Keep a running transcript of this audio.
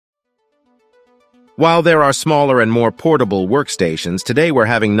While there are smaller and more portable workstations, today we're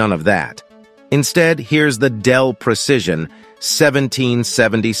having none of that. Instead, here's the Dell Precision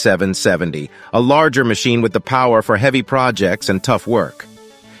 177770, a larger machine with the power for heavy projects and tough work.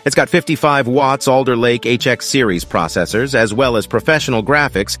 It's got 55 watts Alder Lake HX series processors, as well as professional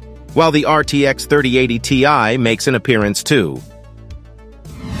graphics, while the RTX 3080 Ti makes an appearance too.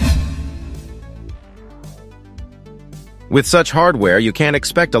 With such hardware, you can't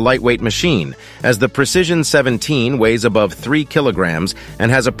expect a lightweight machine, as the Precision 17 weighs above 3 kilograms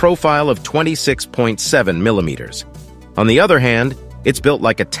and has a profile of 26.7 millimeters. On the other hand, it's built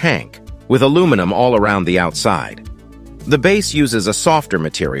like a tank, with aluminum all around the outside. The base uses a softer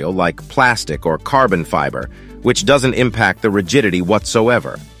material like plastic or carbon fiber, which doesn't impact the rigidity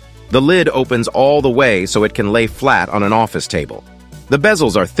whatsoever. The lid opens all the way so it can lay flat on an office table. The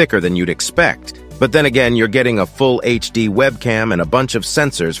bezels are thicker than you'd expect, but then again, you're getting a full HD webcam and a bunch of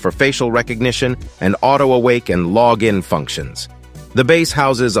sensors for facial recognition and auto-awake and log-in functions. The base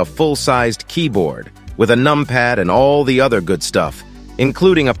houses a full-sized keyboard with a numpad and all the other good stuff,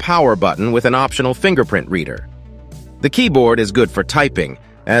 including a power button with an optional fingerprint reader. The keyboard is good for typing,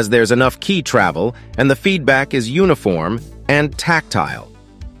 as there's enough key travel and the feedback is uniform and tactile.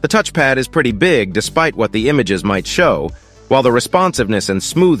 The touchpad is pretty big despite what the images might show, while the responsiveness and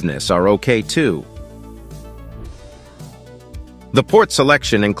smoothness are okay too. The port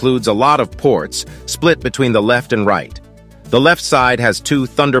selection includes a lot of ports, split between the left and right. The left side has 2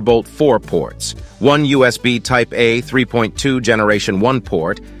 Thunderbolt 4 ports, one USB Type-A 3.2 Generation 1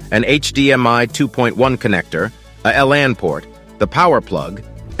 port, an HDMI 2.1 connector, a LAN port, the power plug,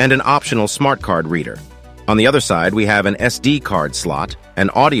 and an optional smart card reader. On the other side, we have an SD card slot, an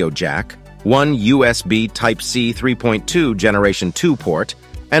audio jack, one USB Type-C 3.2 Generation 2 port,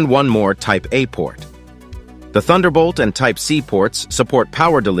 and one more Type-A port. The Thunderbolt and Type-C ports support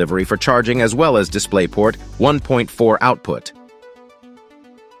power delivery for charging as well as DisplayPort 1.4 output.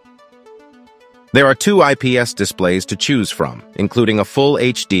 There are 2 IPS displays to choose from, including a full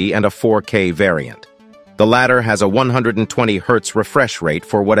HD and a 4K variant. The latter has a 120 Hz refresh rate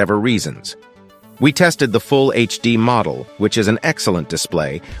for whatever reasons. We tested the full HD model, which is an excellent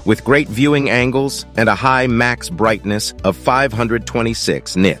display with great viewing angles and a high max brightness of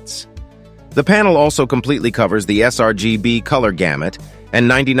 526 nits. The panel also completely covers the sRGB color gamut and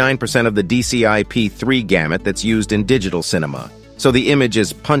 99% of the DCI-P3 gamut that's used in digital cinema, so the image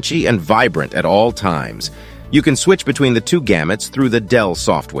is punchy and vibrant at all times. You can switch between the 2 gamuts through the Dell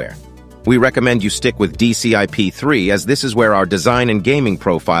software. We recommend you stick with DCI-P3 as this is where our design and gaming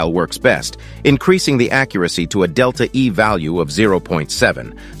profile works best, increasing the accuracy to a delta E value of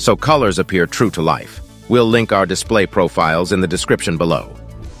 0.7, so colors appear true to life. We'll link our display profiles in the description below.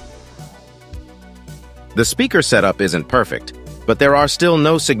 The speaker setup isn't perfect, but there are still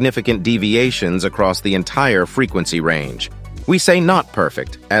no significant deviations across the entire frequency range. We say not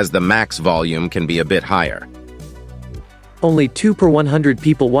perfect, as the max volume can be a bit higher. Only 2 per 100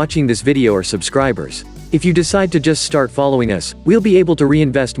 people watching this video are subscribers. If you decide to just start following us, we'll be able to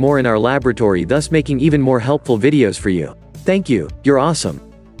reinvest more in our laboratory, thus making even more helpful videos for you. Thank you, you're awesome.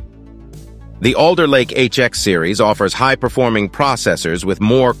 The Alder Lake HX series offers high-performing processors with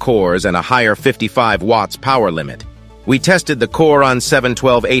more cores and a higher 55 watts power limit. We tested the Coron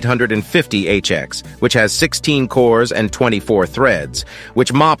 712-850HX, which has 16 cores and 24 threads,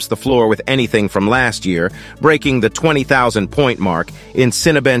 which mops the floor with anything from last year, breaking the 20,000 point mark in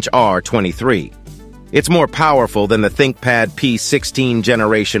Cinebench R23. It's more powerful than the ThinkPad P16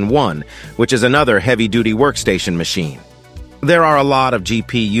 Generation 1, which is another heavy-duty workstation machine. There are a lot of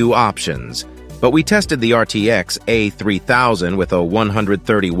GPU options, but we tested the RTX A3000 with a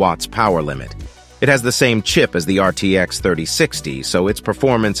 130 watts power limit. It has the same chip as the RTX 3060, so its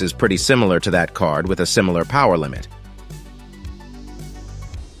performance is pretty similar to that card with a similar power limit.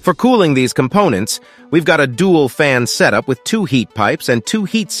 For cooling these components, we've got a dual fan setup with 2 heat pipes and 2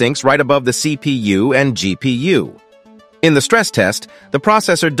 heat sinks right above the CPU and GPU. In the stress test, the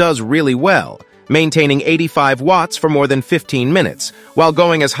processor does really well, maintaining 85 watts for more than 15 minutes, while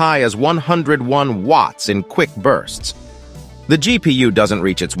going as high as 101 watts in quick bursts. The GPU doesn't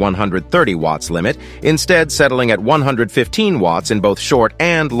reach its 130 watts limit, instead settling at 115 watts in both short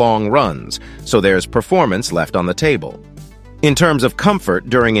and long runs, so there's performance left on the table. In terms of comfort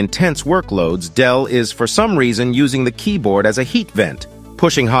during intense workloads, Dell is for some reason using the keyboard as a heat vent,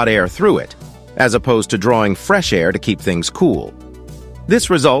 pushing hot air through it, as opposed to drawing fresh air to keep things cool. This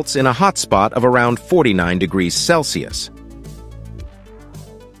results in a hot spot of around 49 degrees Celsius.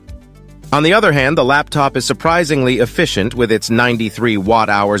 On the other hand, the laptop is surprisingly efficient with its 93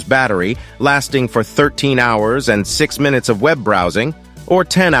 watt-hours battery, lasting for 13 hours and 6 minutes of web browsing, or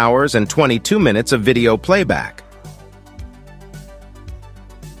 10 hours and 22 minutes of video playback.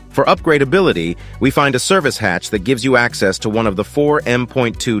 For upgradability, we find a service hatch that gives you access to one of the 4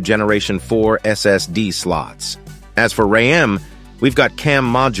 M.2 Generation 4 SSD slots. As for RAM, we've got CAM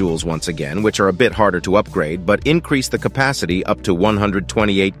modules once again, which are a bit harder to upgrade, but increase the capacity up to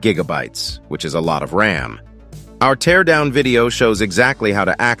 128 gigabytes, which is a lot of RAM. Our teardown video shows exactly how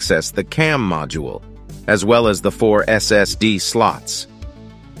to access the CAM module, as well as the 4 SSD slots.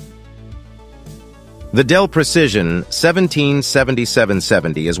 The Dell Precision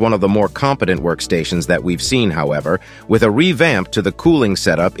 177770 is one of the more competent workstations that we've seen, however. With a revamp to the cooling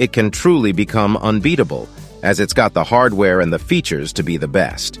setup, it can truly become unbeatable, as it's got the hardware and the features to be the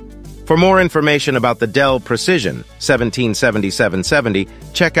best. For more information about the Dell Precision 177770,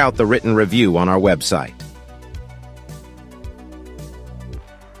 check out the written review on our website.